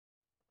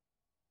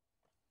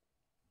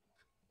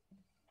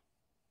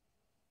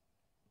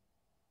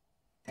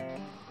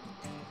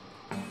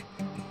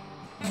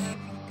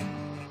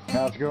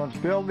How's it going? It's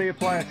Bill the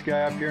Appliance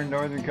Guy up here in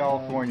Northern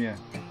California.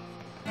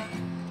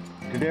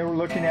 Today we're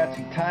looking at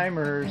some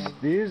timers.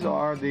 These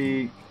are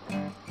like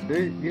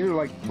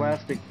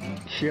plastic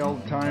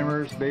shelled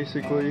timers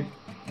basically,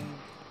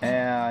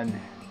 and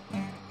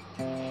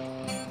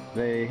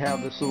they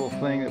have this little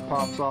thing that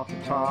pops off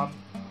the top.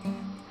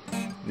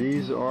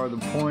 These are the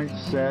point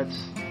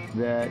sets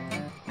that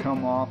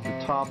come off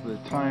the top of the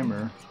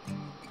timer,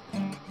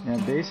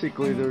 and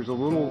basically there's a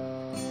little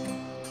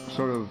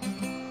sort of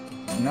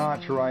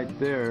notch right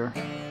there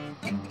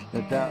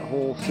that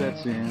hole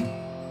sets in.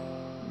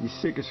 You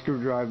stick a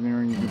screwdriver in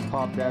there and you can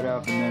pop that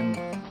up, and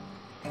then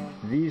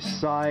these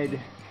side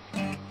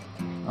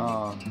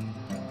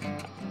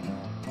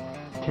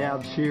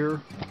tabs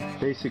here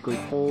basically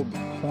hold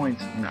the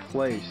points in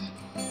place.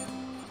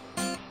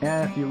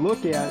 And if you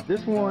look at it,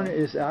 this one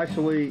is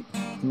actually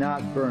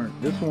not burnt.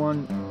 This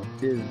one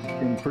is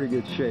in pretty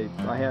good shape.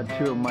 I had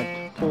two of them.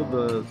 I pulled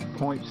the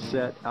point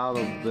set out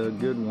of the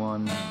good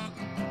one,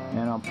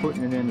 and I'm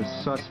putting it in the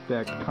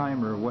suspect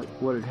timer.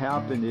 What had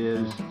happened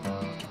is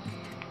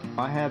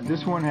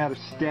this one had a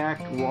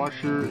stacked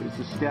washer. It's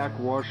a stacked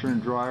washer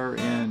and dryer,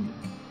 and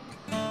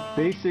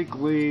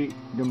basically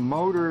the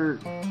motor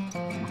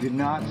did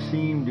not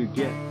seem to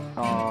get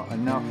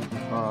enough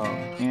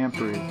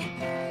amperage,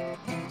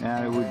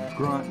 and it would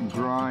grunt and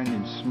grind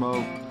and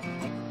smoke.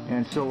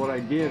 And so what I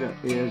did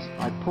is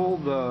I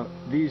pulled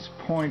these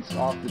points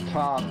off the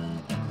top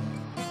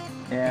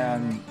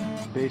and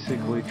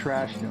basically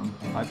trashed them.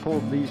 I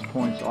pulled these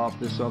points off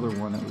this other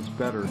one that was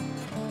better.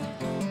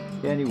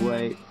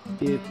 Anyway,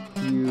 if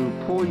you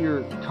pull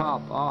your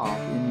top off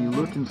and you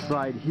look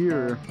inside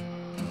here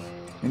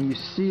and you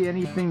see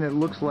anything that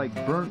looks like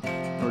burnt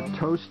or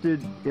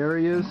toasted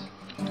areas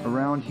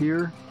around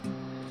here,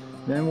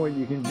 then what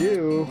you can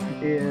do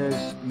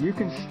is you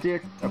can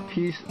stick a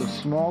piece of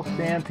small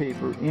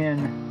sandpaper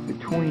in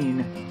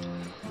between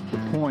the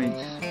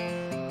points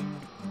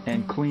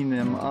and clean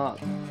them up.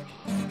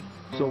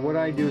 So what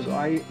I do is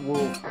I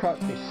will cut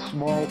a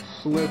small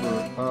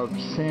sliver of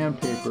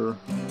sandpaper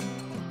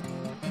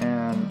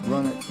and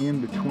run it in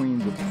between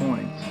the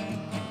points.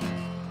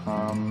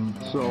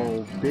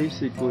 So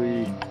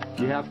basically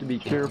you have to be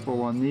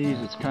careful on these.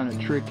 It's kind of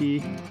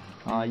tricky.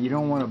 You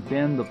don't want to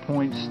bend the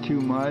points too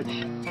much.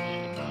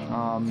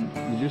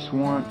 You just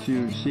want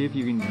to see if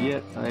you can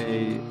get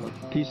a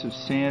piece of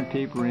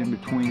sandpaper in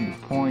between the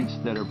points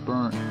that are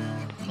burnt.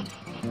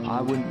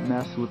 I wouldn't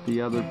mess with the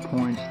other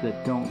points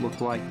that don't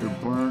look like they're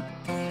burnt.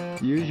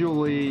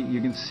 Usually you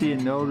can see a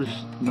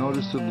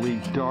noticeably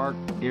dark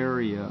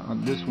area.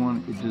 On this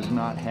one it does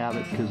not have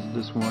it because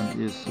this one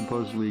is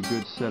supposedly a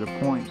good set of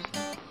points.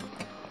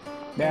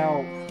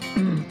 Now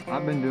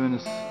I've been doing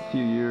this a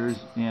few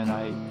years, and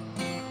I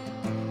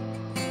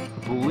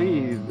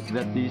believe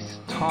that these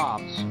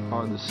tops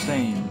are the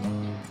same.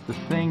 The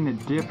thing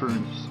that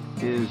differs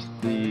is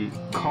the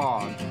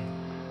cog.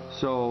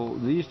 So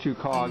these two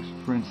cogs,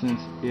 for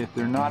instance, if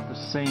they're not the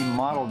same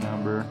model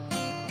number,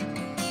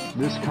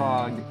 this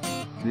cog,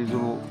 these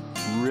little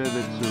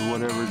rivets or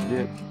whatever,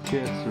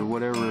 tits or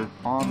whatever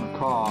on the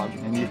cog,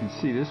 and you can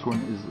see this one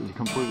is a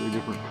completely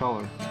different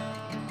color.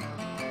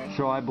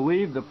 So I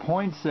believe the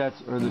point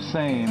sets are the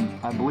same.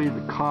 I believe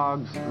the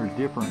cogs are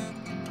different.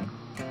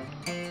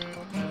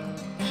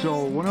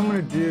 So what I'm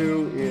going to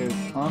do is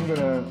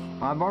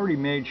I've already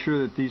made sure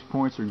that these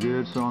points are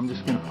good, so I'm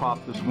just going to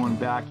pop this one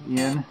back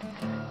in.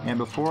 And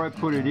before I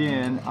put it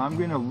in, I'm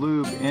going to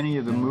lube any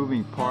of the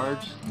moving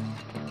parts.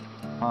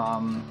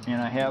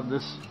 And I have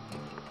this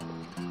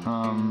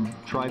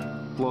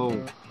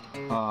tri-flow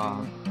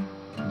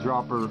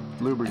dropper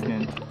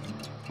lubricant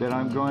that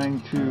I'm going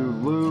to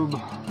lube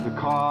the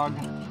cog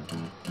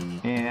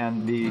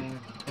and the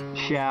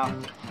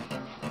shaft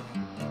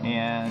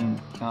and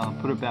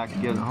put it back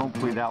together.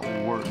 Hopefully that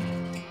will work.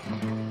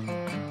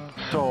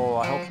 So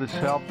I hope this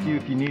helped you.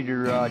 If you need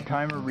your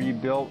timer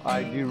rebuilt,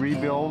 I do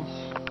rebuilds.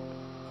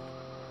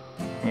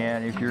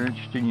 And if you're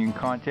interested, you can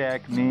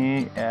contact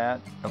me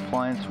at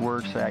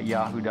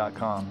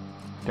ApplianceWorks@yahoo.com.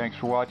 Thanks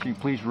for watching.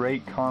 Please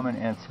rate, comment,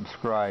 and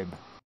subscribe.